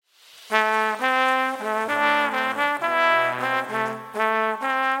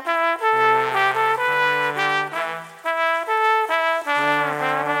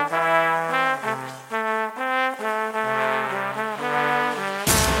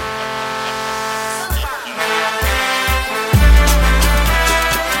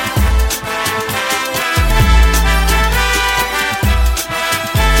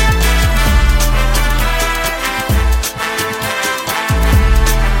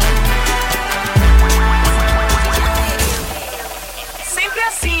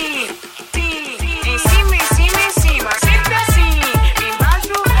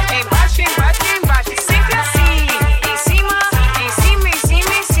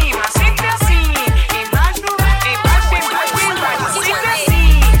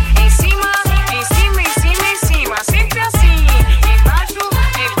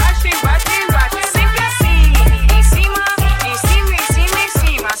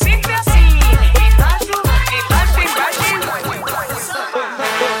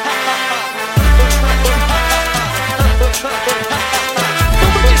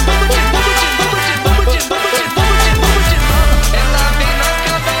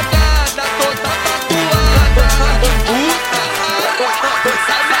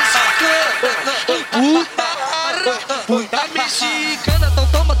mexicana, tão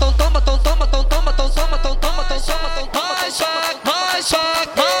toma, tão toma, tão toma, tão toma, tão toma, tão toma, tão toma, tão toma, vai saca,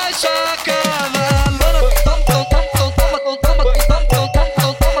 valona, tão toma, tão toma, tão toma, tão toma, tão toma,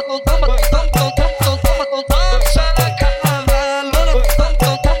 tão toma, tão toma, tão toma, tão toma, tão toma, saca, valona, tão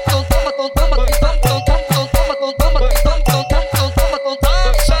toma, tão toma, tão toma, tão toma, tão toma, tão toma, tão toma, tão toma, tão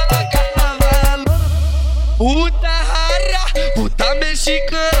toma, saca, valona. Puta rara, puta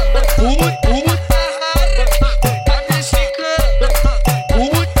mexicana, puta rara, puta mexicana,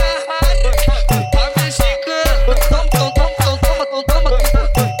 puta rara, puta mexicana, tão toma, tão toma,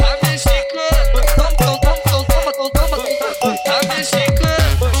 puta mexicana, tão toma, tão toma, puta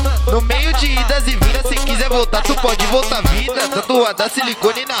mexicana. No meio de idas e vindas, se quiser voltar, tu pode voltar vida. Tatuada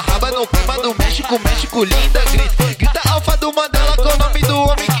silicone na raba, no clima do México, México linda. Grita alfa do Mandela com o nome do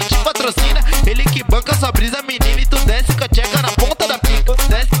homem que te patrocina. Ele que banca sua brisa, menina, e tu desce com a tcheca na ponta da pica.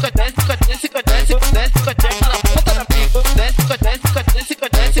 Desce com a tcheca na ponta da pica. Desce com a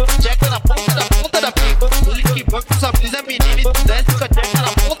tcheca na ponta da pica. Ele que banca sua brisa, menina, e tu desce com a tcheca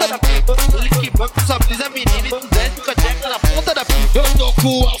na ponta da pica. Ele que banca sua brisa, menina, e tu desce com a tcheca na ponta da pica. Eu tô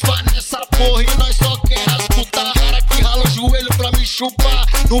com o alfa nessa porra e nós só quer as puta rara que rala o joelho pra me chupar.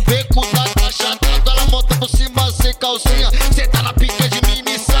 No beco da taxa, ela monta por cima sem calcinha. Cê tá na pica de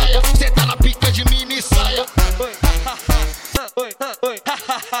mini saia, cê tá na pica de mini saia.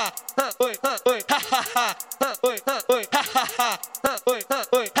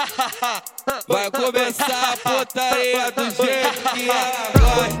 Vai começar a putaria do jeito que ela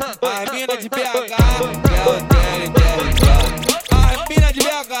gosta. As mina de BH, ela tem 10 dólares. As mina de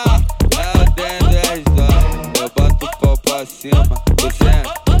BH, ela tem 10 dólares. Eu boto o pau pra cima, você é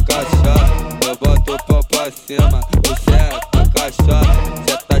caixota. Eu boto o pau pra cima, você é caixota.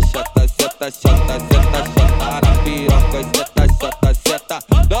 Cê tá chata, cê tá chata, cê tá chata na piroca, cê tá chata, cê tá.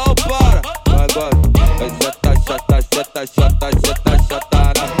 Não para, vai agora. Cê tá chata, cê tá chata, cê tá chata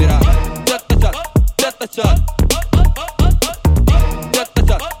na piroca. Cê tá chata, cê tá chata. Cê tá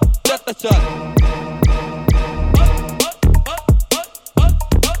chata, cê tá chata.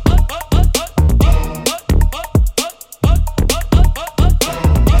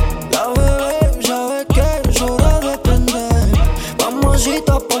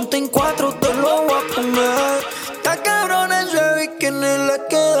 Ponte en 4, te lo voy a poner. Está cabrón ese bikini, le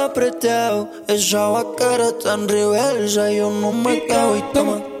queda apretado. Esa vaquera está en reversa, yo no me quedo. Y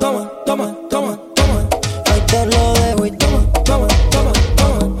toma, toma, toma, toma, toma. Ahí te lo dejo y toma, toma, toma,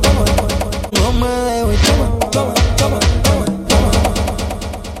 toma, toma. No me dejo y toma, toma, toma, toma, toma.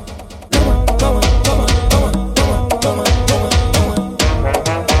 Toma, toma, toma, toma, toma, toma, toma.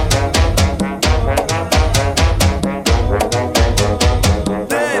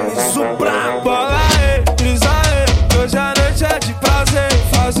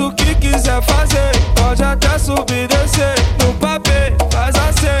 Fazer, pode até subir e descer no papel, faz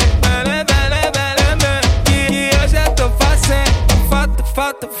assim, bele, bele, bele, bele, que eu já tô fazendo,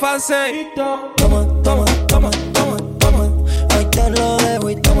 fazendo. Então, toma, toma, toma, toma, toma. Aí te lo dejo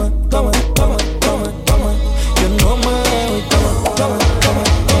y toma, toma, toma, toma, toma. Yo no me dejo y toma, toma, toma,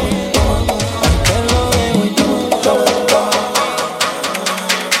 toma, toma. Aí te lo dejo y toma, toma, toma.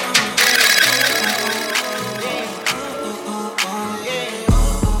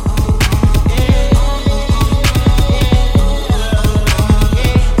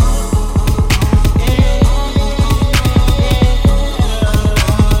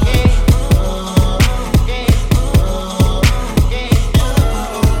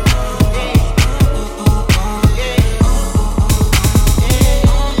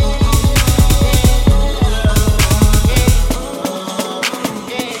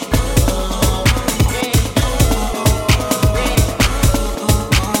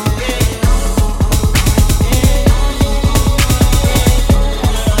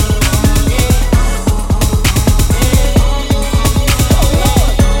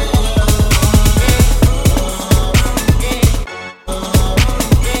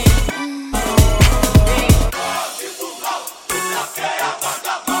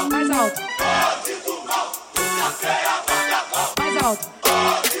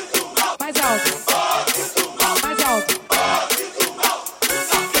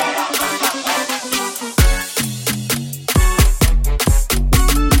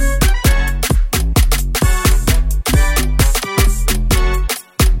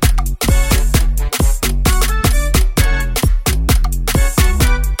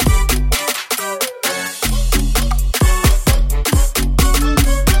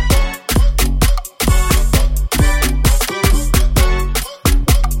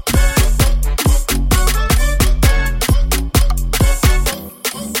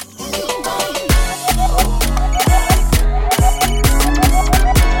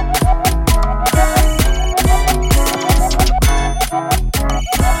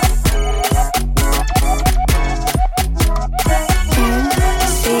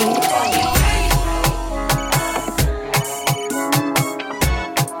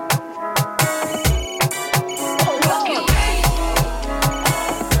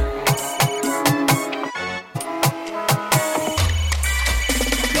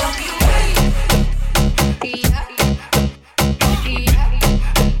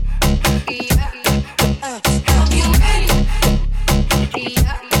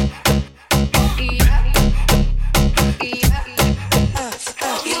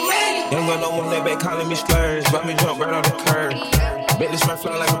 calling me splurge. Bought me jump right on the curb. Bet this right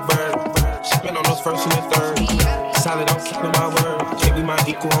fly like a bird. Spin on those first and the third. Solid, I'm keeping my word. Can't be my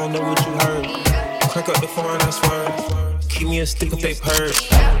equal, I don't know what you heard. Crank up the foreign, I swerve. Keep me a stick if they purge.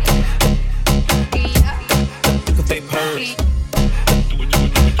 Stick if they purge.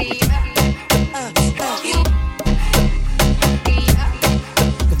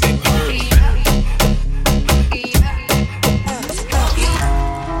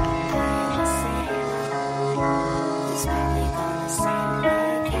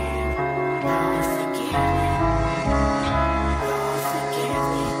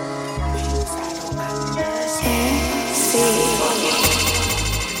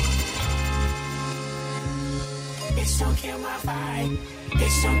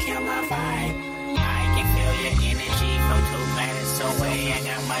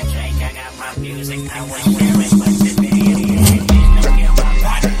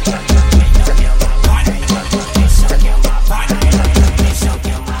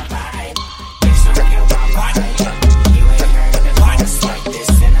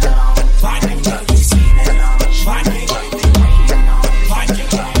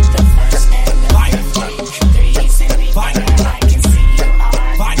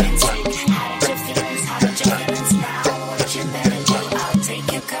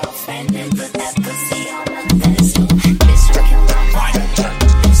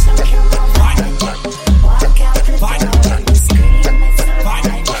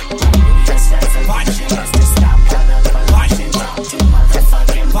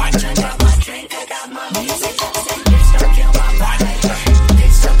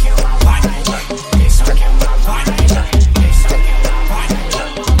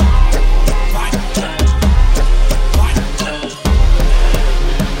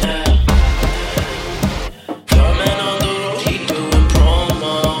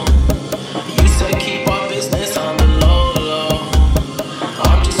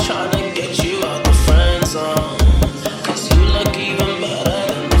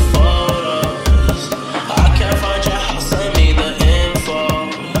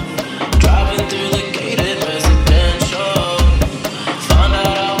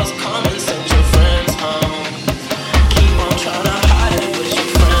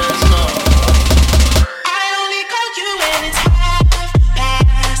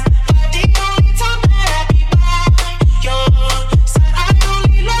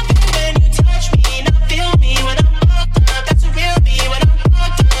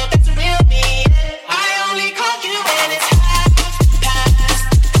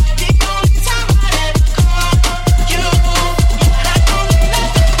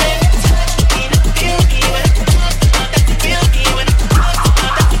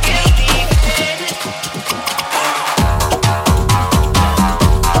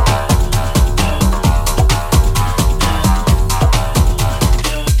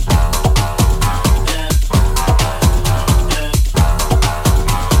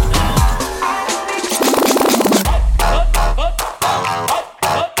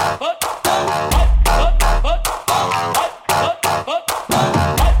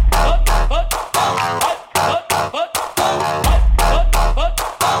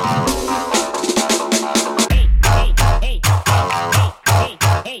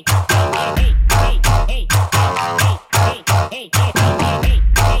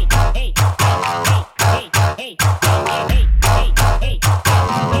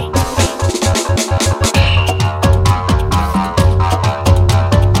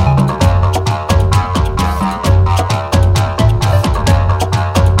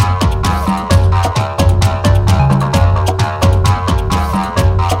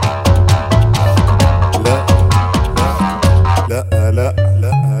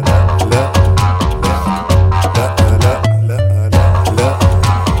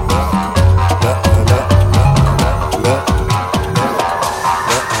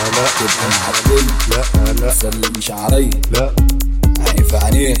 شعري لا عيني في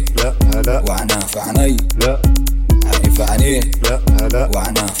عينيه لا لا وعناه في عيني لا عيني في عينيه لا لا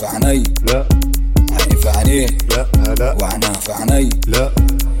وعناه في عيني لا عيني في عينيه لا لا وعناه في عيني لا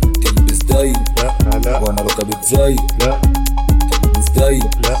تلبس داي لا لا وانا ركبت زي لا تلبس داي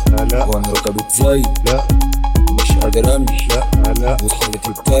لا لا وانا ركبت زي لا مش قادر امشي لا لا واصحابي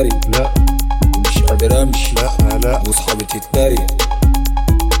تتريق لا مش قادر امشي لا لا واصحابي تتريق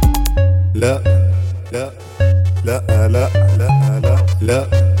لا لا لا لا لا لا لا لا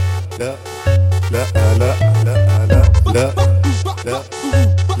لا لا لا لا لا لا لا لا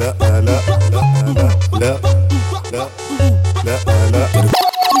لا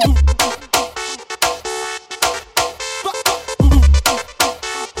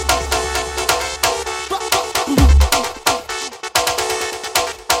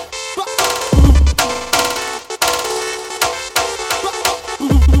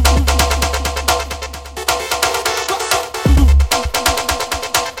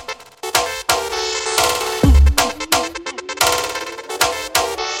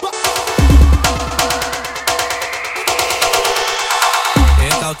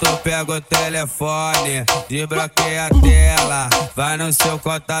tu pega o telefone, desbloqueia a tela. Vai no seu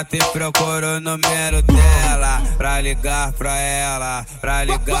contato e procura o número dela. Pra ligar pra ela, pra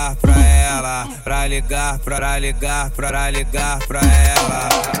ligar pra ela, pra ligar pra ela. Pra ligar pra ela, pra ligar pra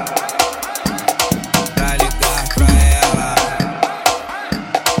ela.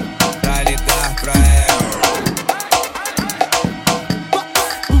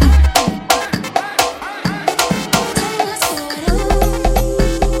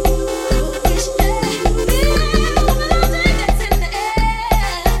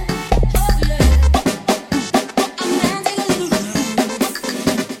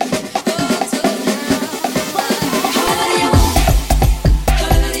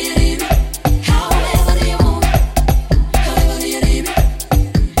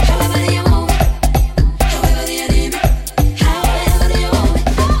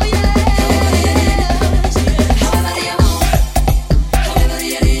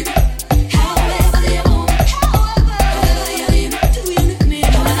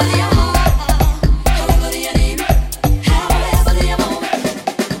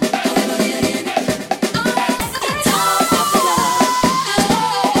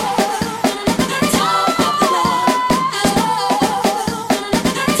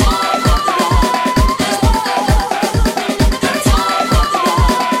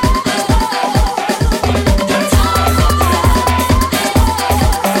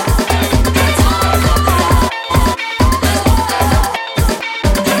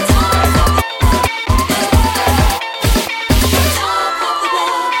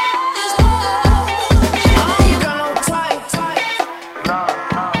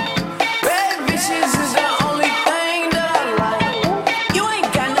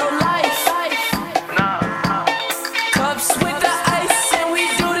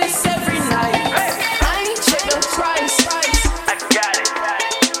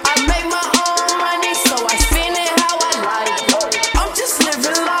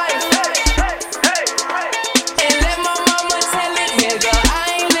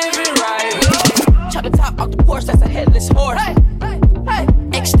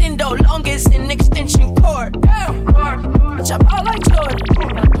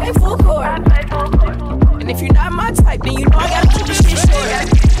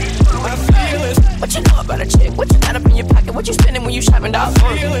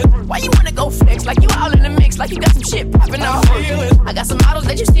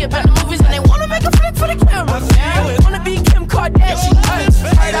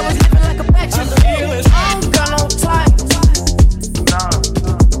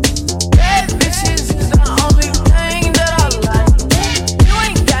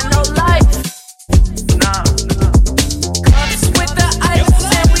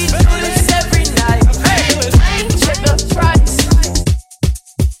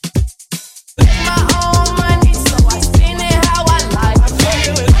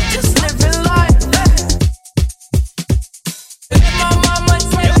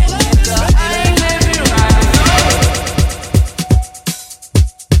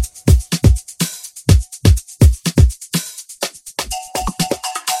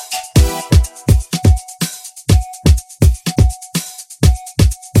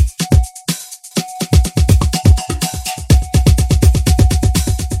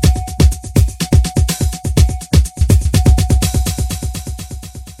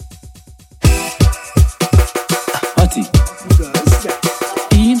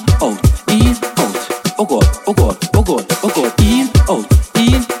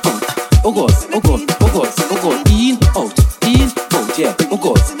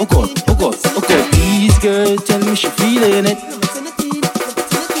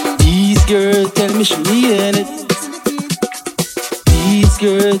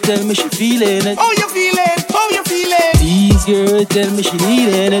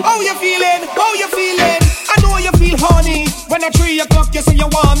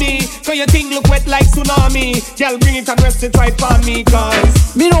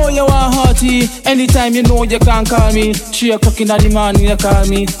 Anytime you know you can call me. 3 o'clock in the morning you call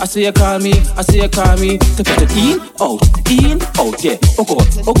me. I say you call me, I say you call me. To put it in, out, yeah. Oh God,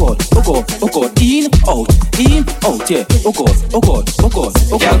 oh God, oh God, oh God. In, out, yeah. Oh God, oh God, oh God,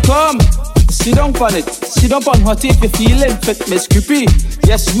 oh God. Girl, come, sit down on it. Sit down on hot if you feeling fit, Miss Creepy.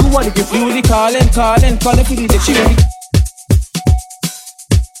 Yes, you want to give you the calling for the chicken.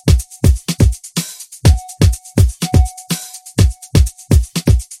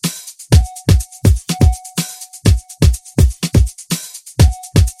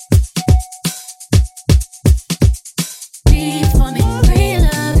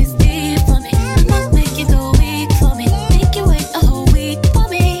 Make you wait a whole week for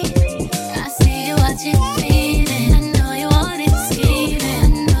me.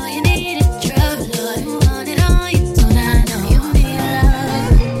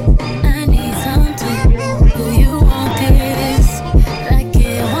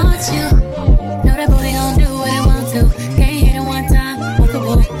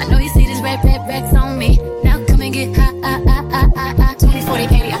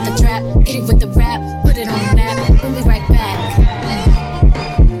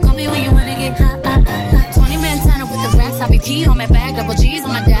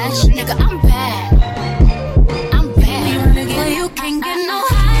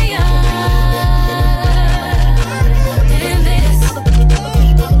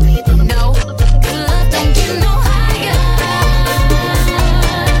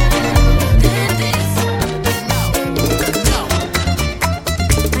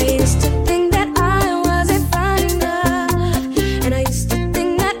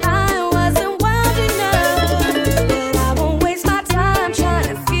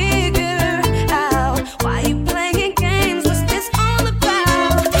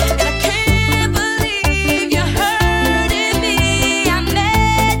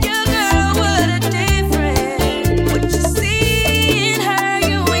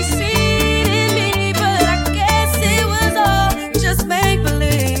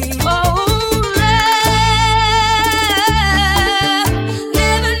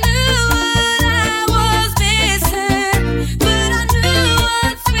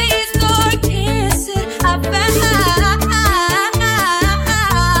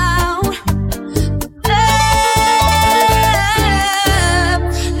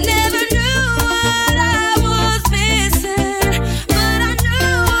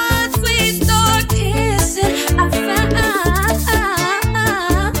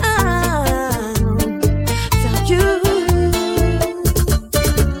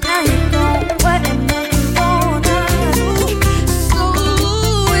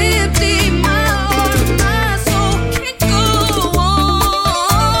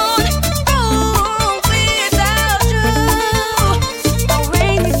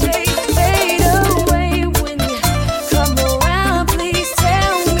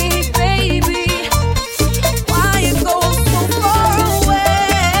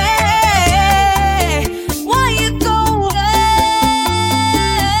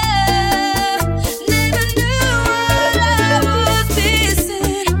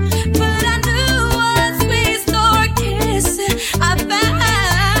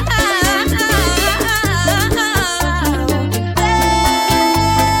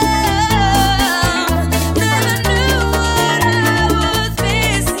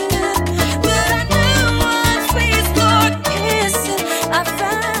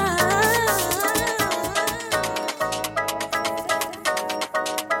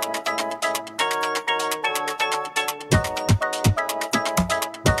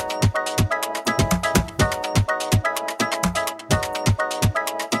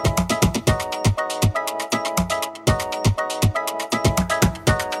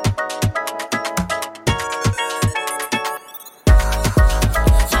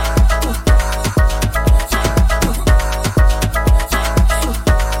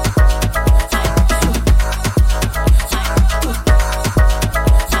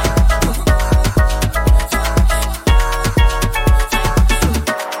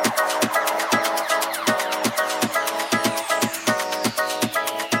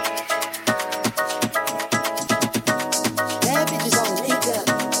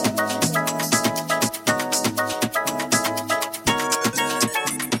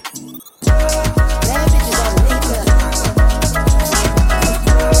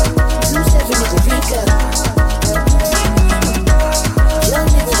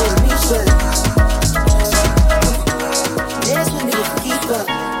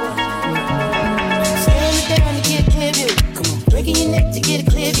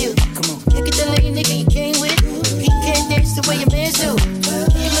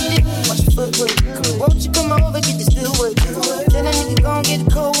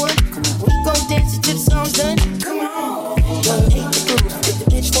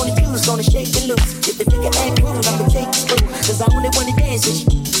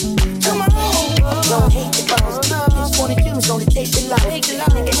 Don't hate the boss. Bitch wanna choose, only take the life.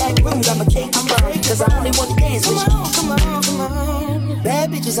 Nigga act rude, I'ma take them wrong. Cause I only want to dance with you. Come on. Bad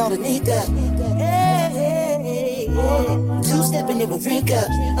bitches underneath that. Two-stepping, it will drink up.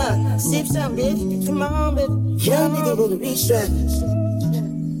 Sip some, bitch. Come on, bitch. Young nigga with a reach-strap.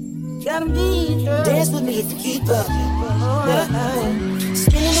 Gotta be dance with me if you keep up.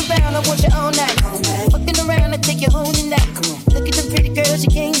 Spinning around, I want you all night. Fucking around, I take you home tonight. Look at the pretty girls you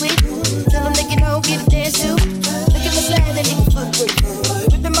came with. Tell them they can all get a dance too. Look at my slide, that nigga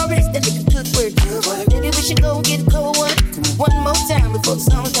footwork. Whipping my wrist, that nigga good work. Maybe we should go get a cold one. One more time before the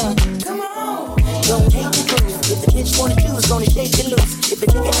song's done. Come on. Don't hate the groove. If the bitch wanna choose, gonna shake it loose. If a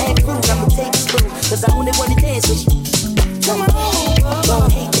nigga act rude, I'ma take his food. Cause I only wanna dance with you. Come on. Don't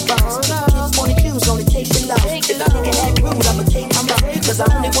hate the boss. Bitch wanna choose, gonna take the loss. If a nigga act rude, I'ma take his food. Cause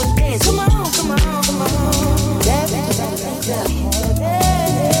I only wanna dance with you. Come on. That bitch,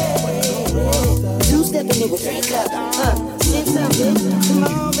 two-stepping, it will drink up. Sip some, bitch. Come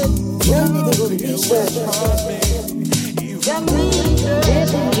on, bitch. Young nigga with a t-shirt. Got me,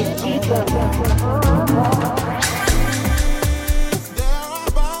 dance with me, keep up.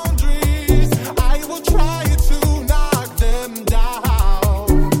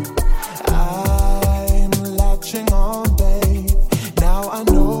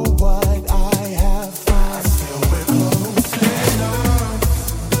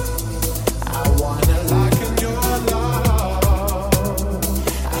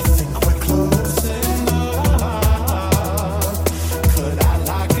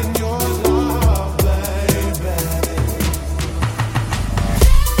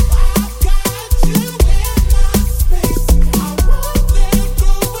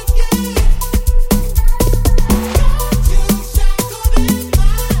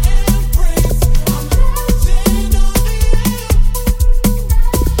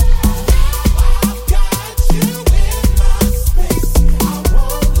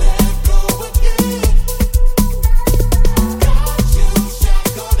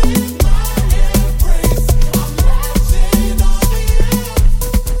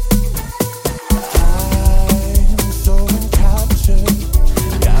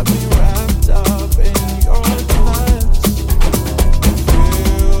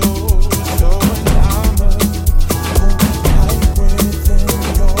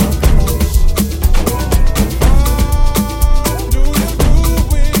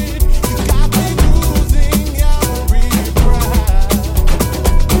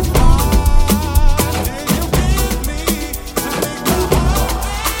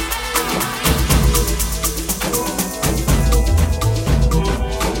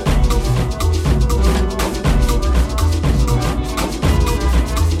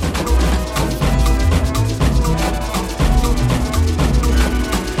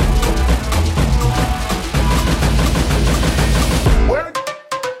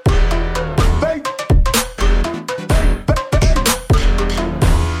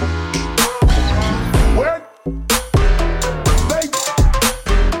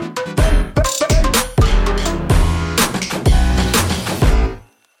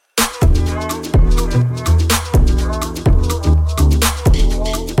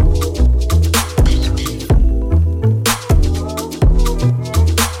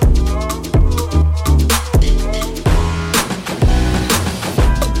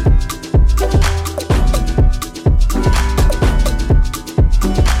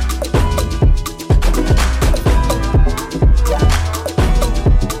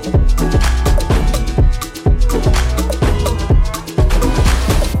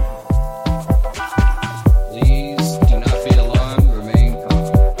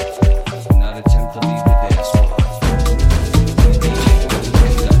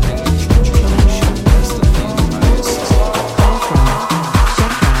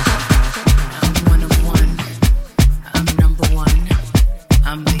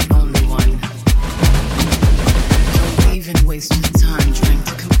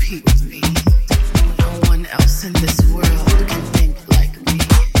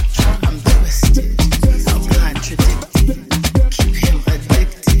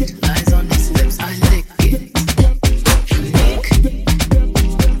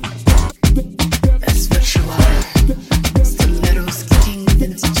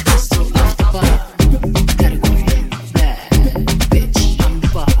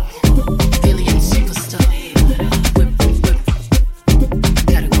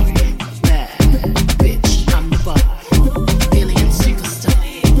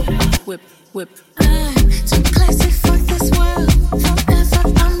 whip. I'm too classy for this world. Forever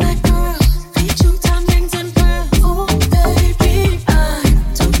I'm that girl. Feed you diamonds and pearls. Oh baby, I'm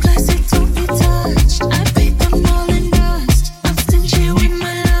too classy to be touched.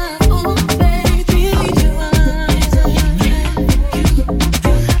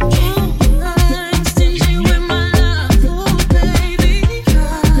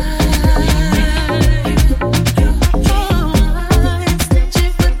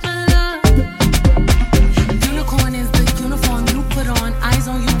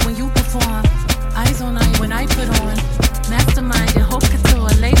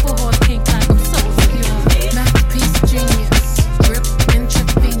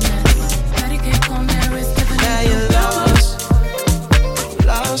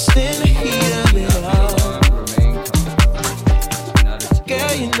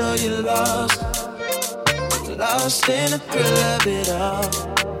 you know you're lost. Lost in the thrill of it all.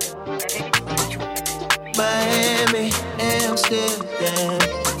 Miami, Amsterdam,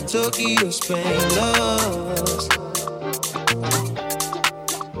 Tokyo, Spain, lost.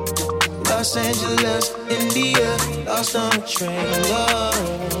 Los Angeles, India, lost on a train,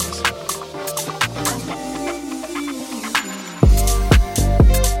 lost.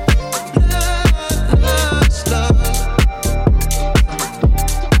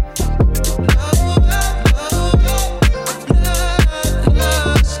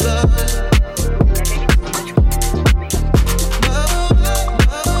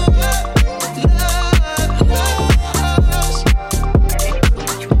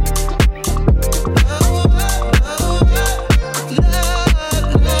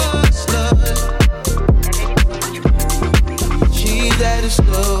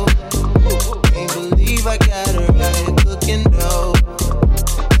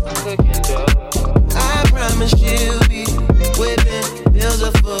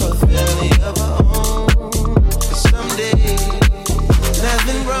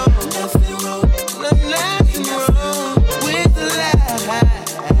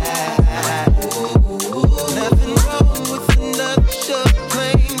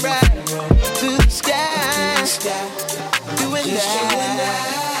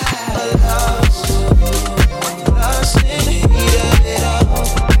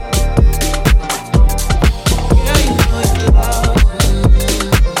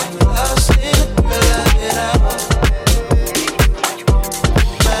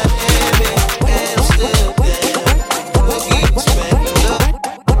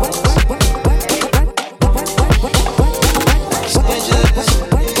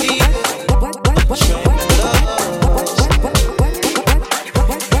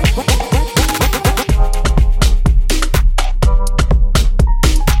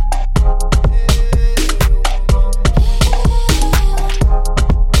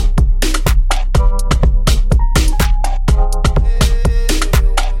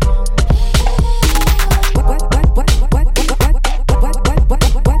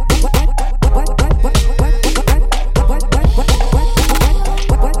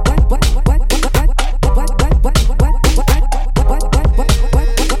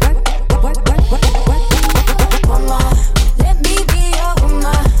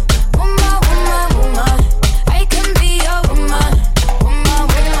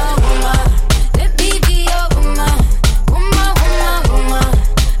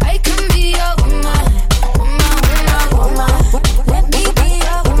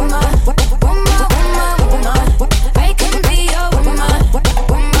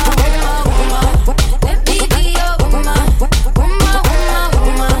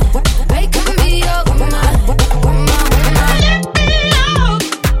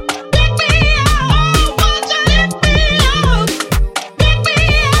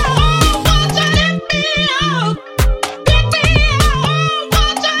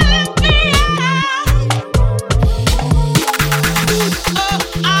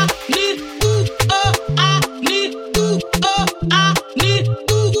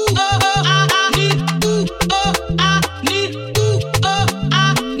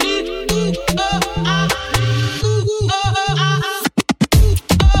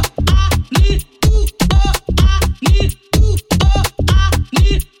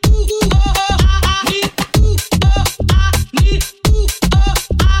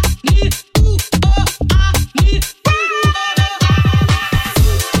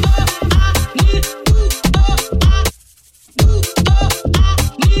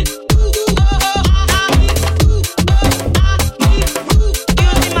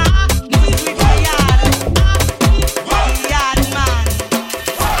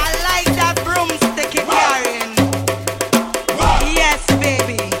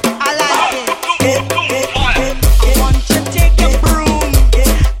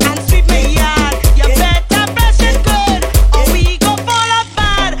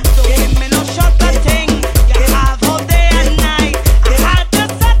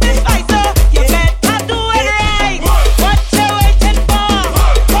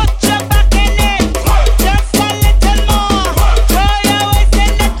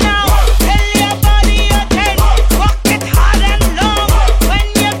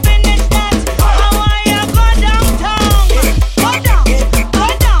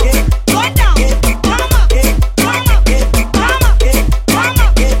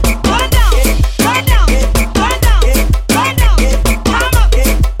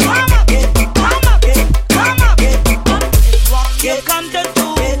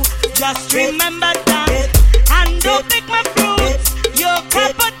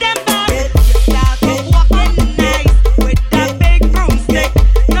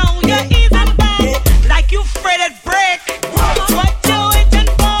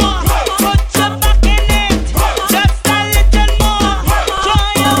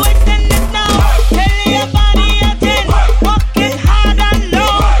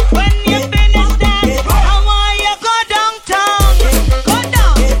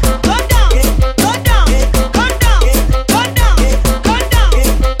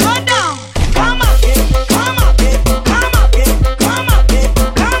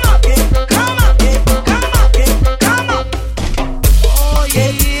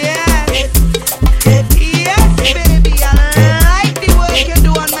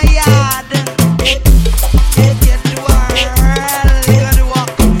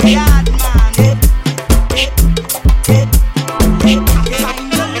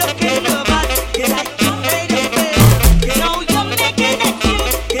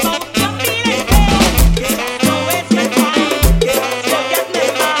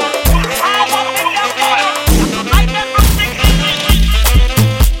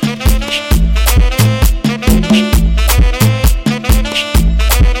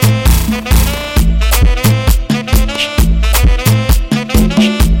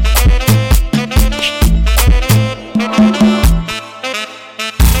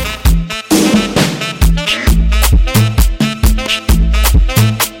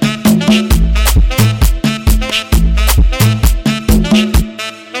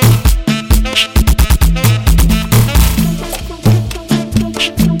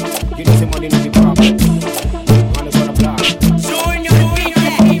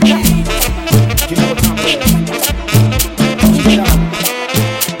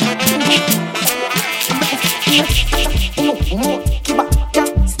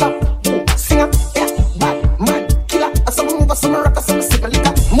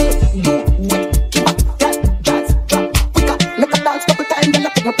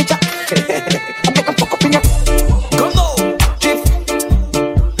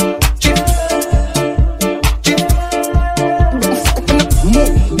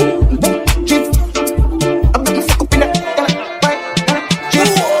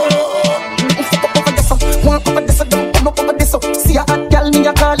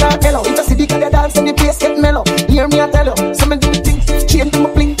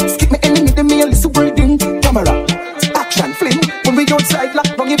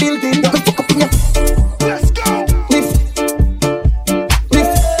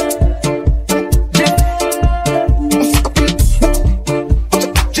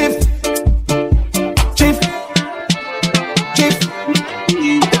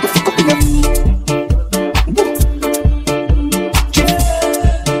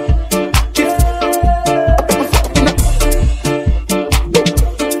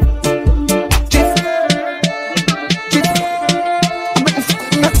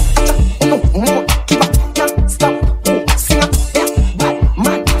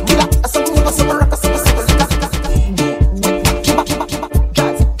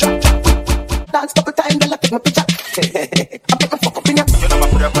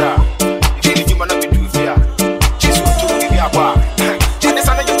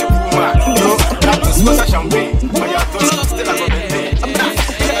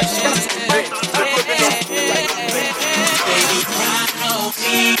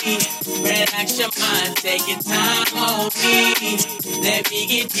 taking time on me. Let me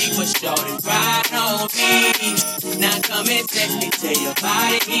get deeper, shorty, ride on me. Now come and text me, tell your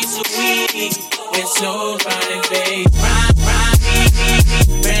body is so weak. When slow riding, babe, ride me.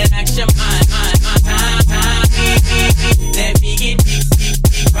 Relax your mind, let me get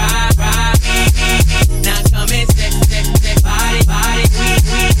deep, ride me. Now come and text, body,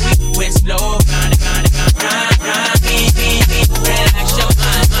 we. When slow riding, ride me. Relax your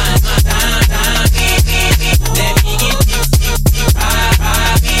mind, let me get deep,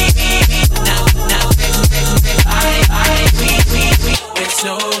 ride me. Now text, body, we. When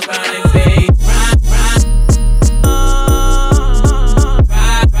slow riding, babe.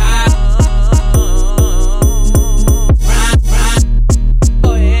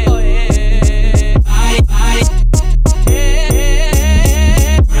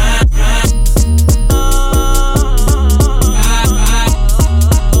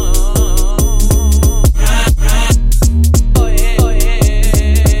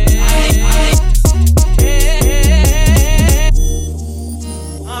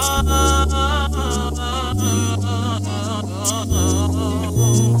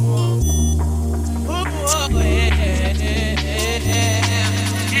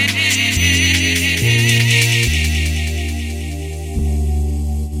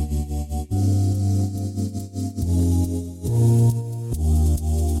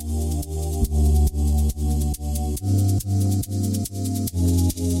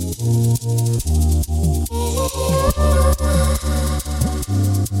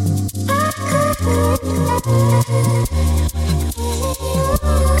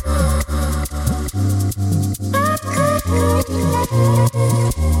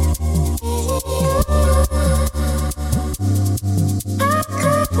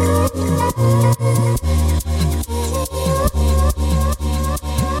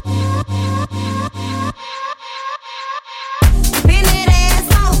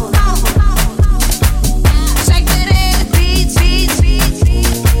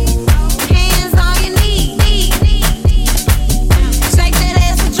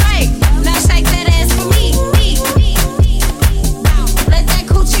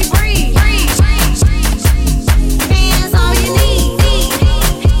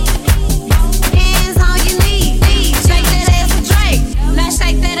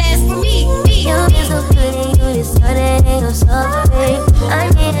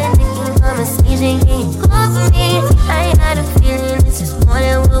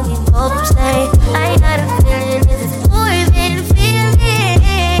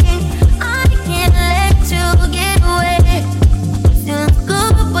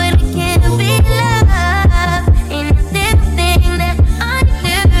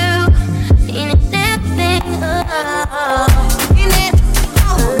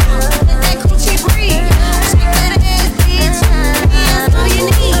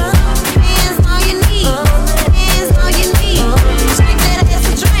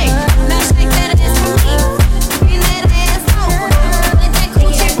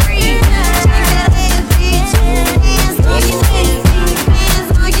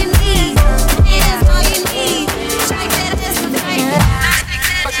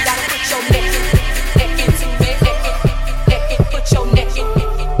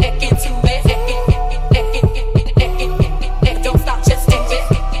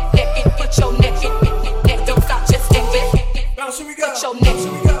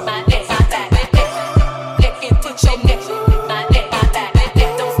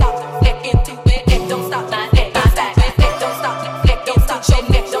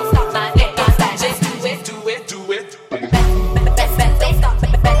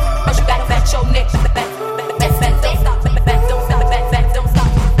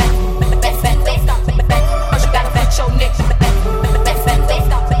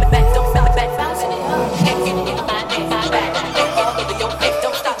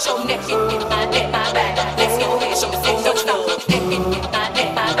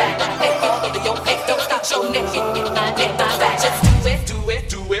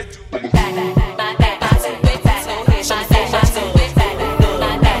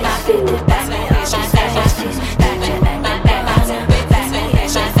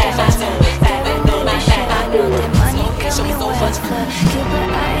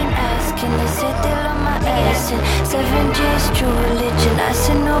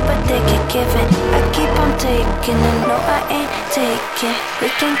 We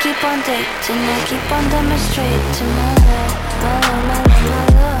can keep on dating and keep on demonstrating my love, my love, my love, my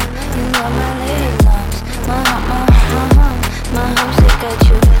love. You are my lady loves, my heart, my heart, my home sick at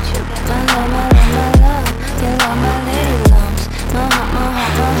you. My love, my love, my love. You are my lady loves, my heart,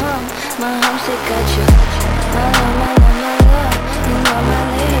 my heart, my home sick at you.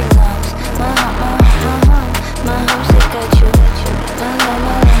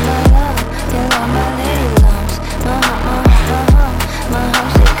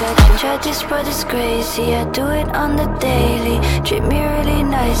 spicy, I do it on the daily. Treat me really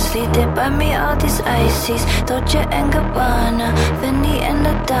nicely, they buy me all these ices. Dolce and Gabbana, Fendi and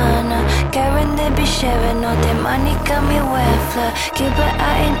Ladonna. Karen, they be sharing all their money, got me wet fly. Keep it,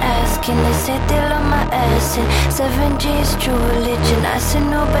 I ain't asking, they say they love my ass. And 7G is true religion, I say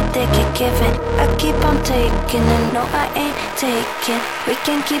no, but they can give it. I keep on taking, and no, I ain't taking. We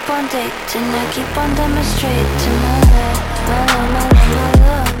can keep on dating, I keep on demonstrating my love, my love, my love, my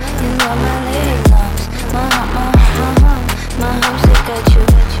love. You know my lady loves my heart, my heart, my heart. My heart sick at you,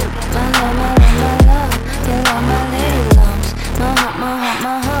 my love, my love, my love. You know my lady loves my heart, my heart,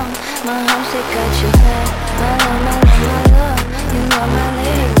 my heart. My heart sick at you, my love, my love, my love. You know my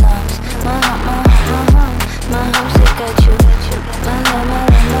lady loves my heart, my heart, my heart. My heart sick at you, my love, my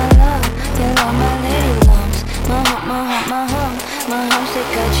love, my love. You know my lady loves my heart, my heart, my heart. My heart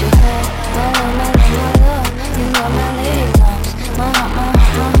sick at you, my love, my love, my love. You know my lady loves my heart, my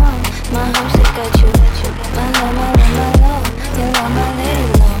heart, my heart. My heart sick at you, my love, my love, my love. You know my lady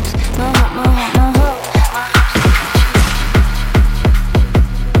loves my heart, my heart, my heart.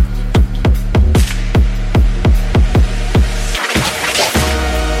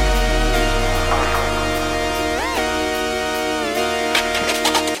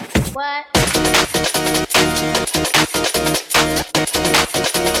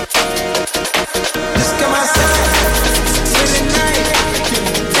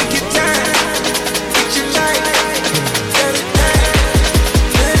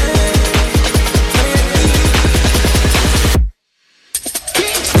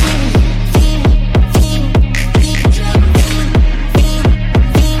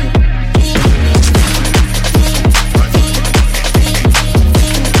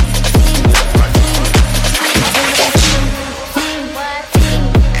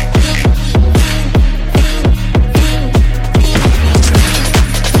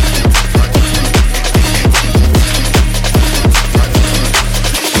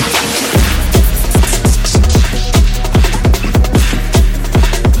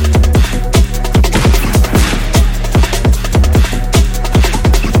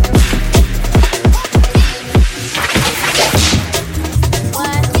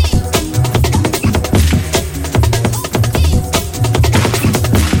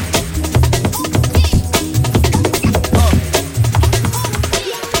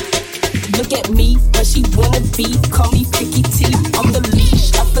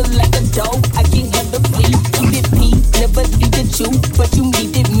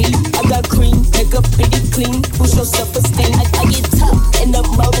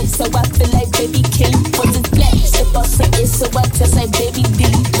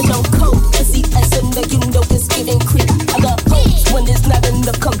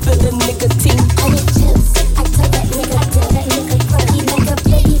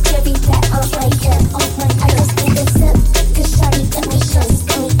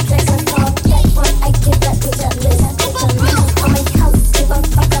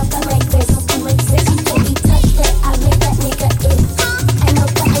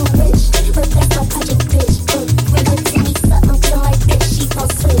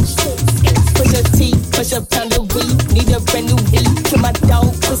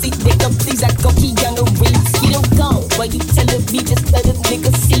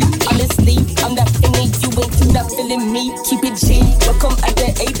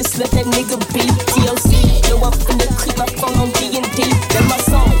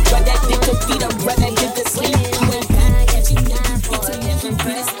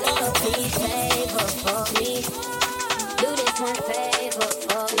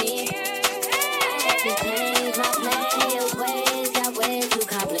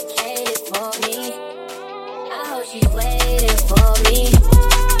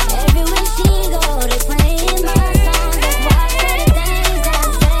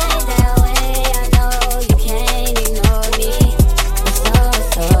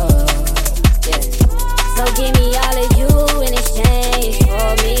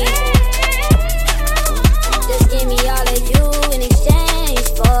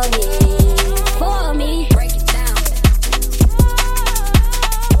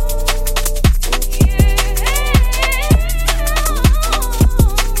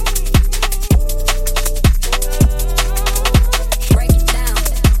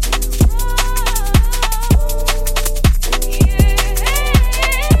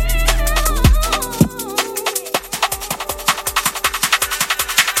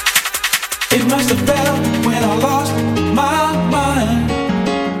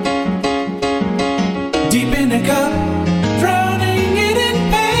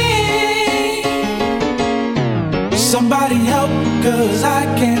 Somebody help, cause I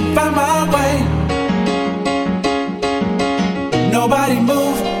can't find my way.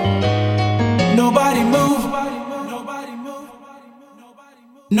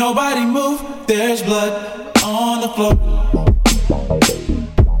 Nobody move, there's blood on the floor.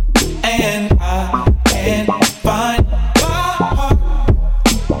 And I can't find my heart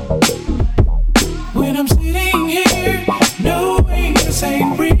when I'm sitting here knowing this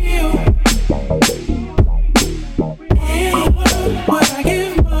ain't real. In a world where I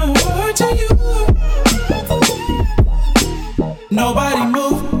give my heart to you. Nobody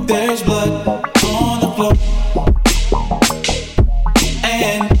move, there's blood on the floor.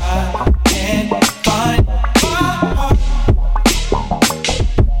 And I can't find my heart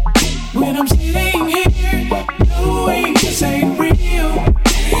when I'm sitting here knowing this ain't real.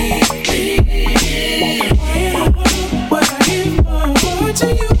 In a world where I give my heart to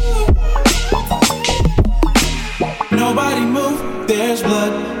you. Nobody move, there's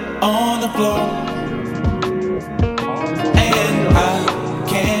blood on the floor. And I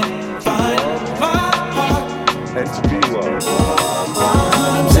can't find my heart. And to be loved.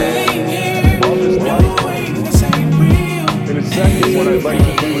 I'm sitting here knowing this ain't real. In a second, what I'd like to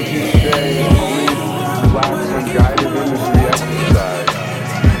do with you today is relax and guided imagery exercise.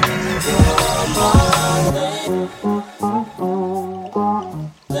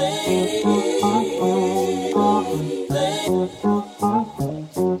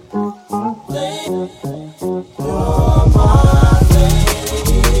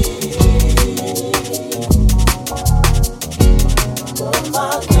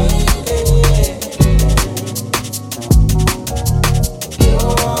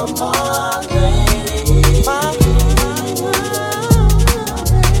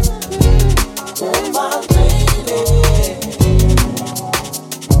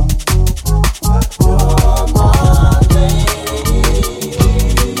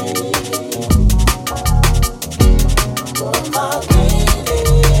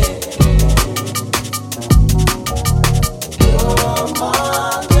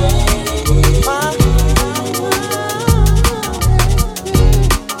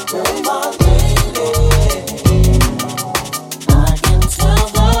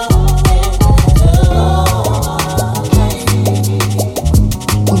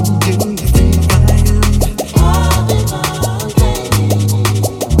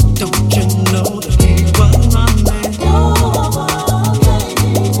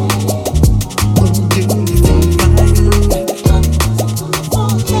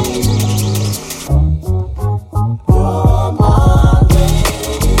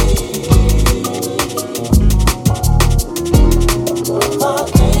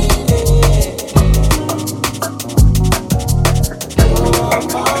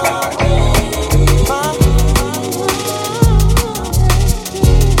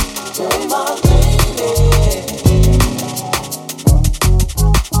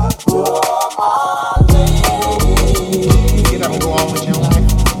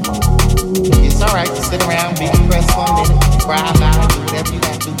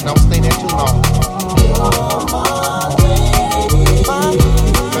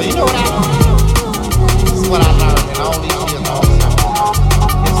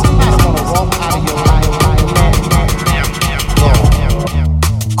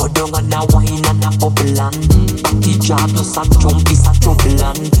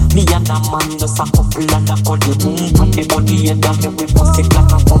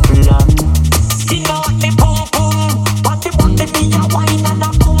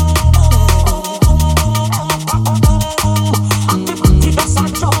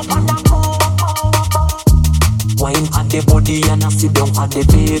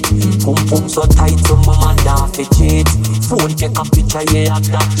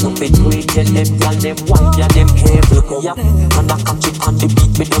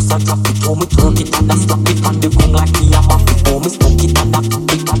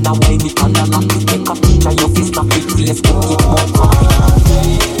 Like the